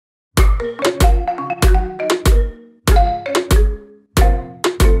You've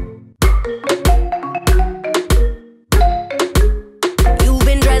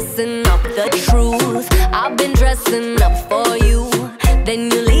been dressing up the truth, I've been dressing up for you. Then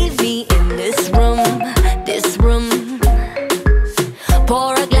you leave me in this room, this room.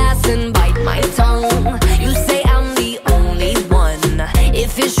 Pour a glass and bite my tongue. You say I'm the only one.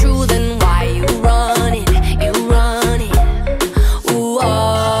 If it's true, then why you run it? You run it. Ooh,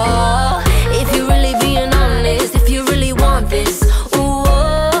 oh. If you're really being honest, if you really want this, ooh,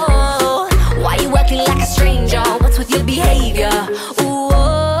 oh. Why you acting like a stranger? What's with your behavior? Ooh,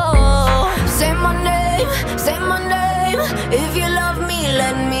 oh. Say my name, say my name. If you love me,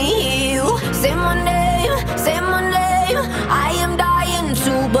 let me hear you. Say my name, say my name. I am dying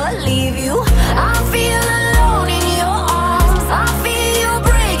to believe you. I feel alone in your arms. I feel you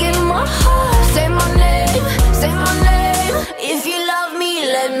breaking my heart. Say my name, say my name. If you love me,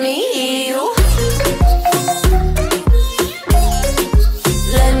 let me hear you.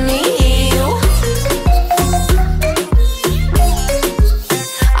 Let me hear you.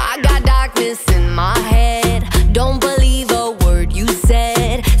 I got darkness in my head. Don't believe a word you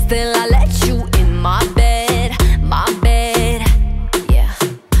said. Still I let you in my bed, my bed. Yeah.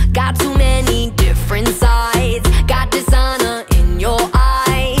 Got too many different sides. Got dishonor in your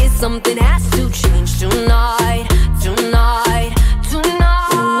eyes. Something has to change tonight, tonight, tonight.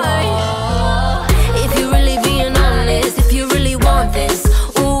 Ooh, if you're really being honest, if you really want this,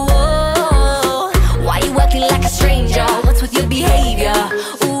 ooh, oh. Why you acting like a stranger? What's with your behavior?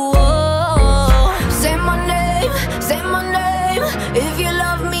 Ooh, oh. Say my name, say my name. If you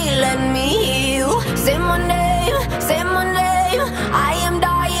love me, let me hear you. Say my name, say my name. I am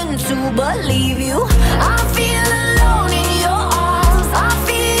dying to believe you. I feel alone in your arms. I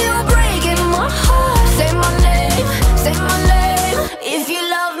feel you breaking my heart. Say my name, say my name. If you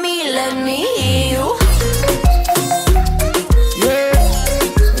love me, let me hear you. Yeah,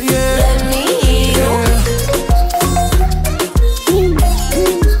 yeah, Let me hear you.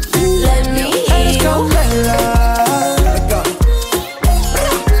 Let me hear you.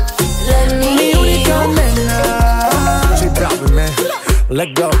 Let me mi hear única you. nena. Soy proud, man.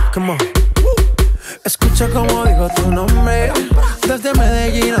 Let's go, come on. Escucha como digo tu nombre, desde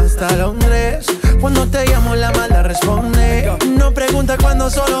Medellín hasta Londres. Cuando te llamo la mala responde. No pregunta cuándo,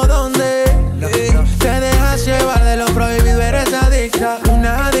 solo dónde. Te dejas llevar de lo prohibido, eres adicta.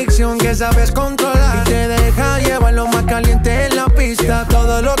 Una adicción que sabes controlar. Y te deja llevar lo más caliente en la pista.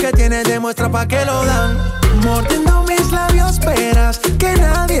 Todo lo que tienes demuestra pa' que lo dan. Mordiendo mis labios verás que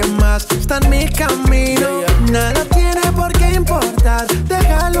nadie más está en mi camino. Nada tiene por qué importar,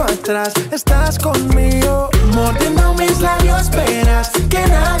 déjalo atrás, estás conmigo. Mordiendo mis labios verás que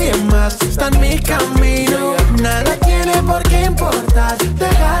nadie más está en mi camino. Nada tiene por qué importar,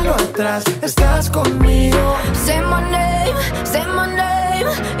 déjalo atrás, estás conmigo. Say my name, say my name.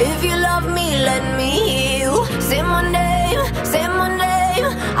 If you love me, let me hear you. Say my name, say my name.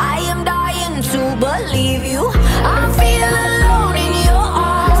 I am dying to believe you. I feel alone in your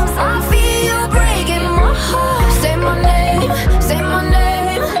arms. I feel you breaking my heart. Say my name, say my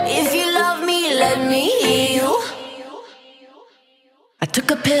name. If you love me, let me hear you. I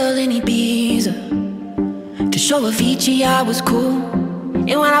took a pill in Ibiza to show Avicii I was cool.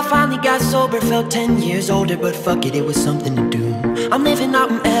 And when I finally got sober, felt 10 years older. But fuck it, it was something to do. I'm living out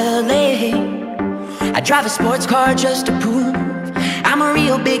in LA. I drive a sports car just to prove I'm a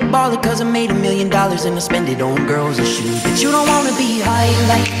real big baller, cause I made $1 million and I spend it on girls and shoes. But you don't wanna be high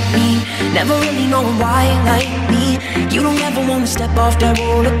like me, never really knowing why like me. You don't ever wanna step off that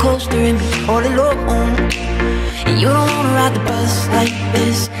roller coaster and be all alone. And you don't wanna ride the bus like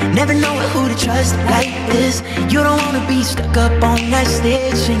this, never know who to trust like this. You don't wanna be stuck up on that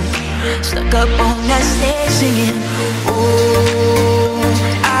stage singing, stuck up on that stage singing. Oh,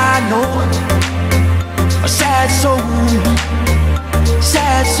 I know a sad soul,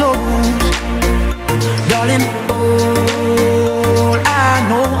 sad souls, darling. All I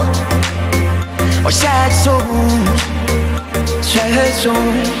know are sad souls, sad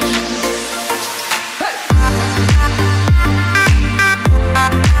souls.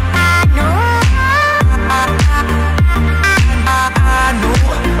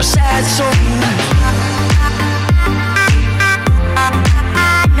 Sad soul.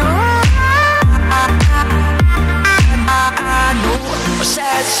 I know a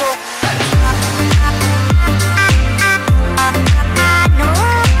sad soul.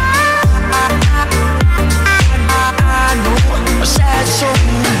 I know a sad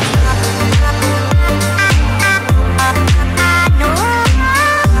soul.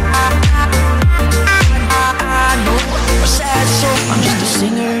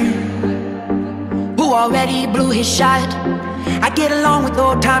 already blew his shot. I get along with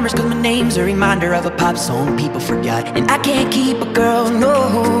old timers cause my name's a reminder of a pop song people forgot. And I can't keep a girl, no,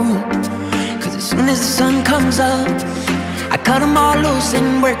 cause as soon as the sun comes up, I cut them all loose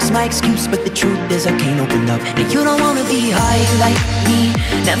and work's my excuse. But the truth is I can't open up. And you don't wanna be high like me,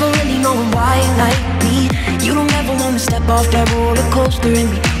 never really knowing why like me. You don't ever wanna step off that roller coaster and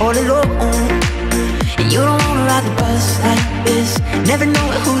be all alone. And you don't wanna ride the bus like this, never know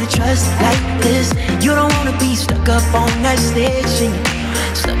who to trust like this. You don't wanna be stuck up on that stage singing,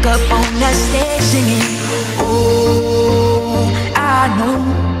 stuck up on that stage singing. Oh, I know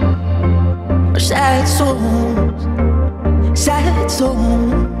sad songs, sad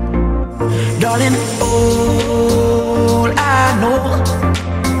songs, darling. All I know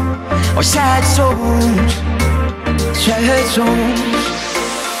are sad songs, sad songs.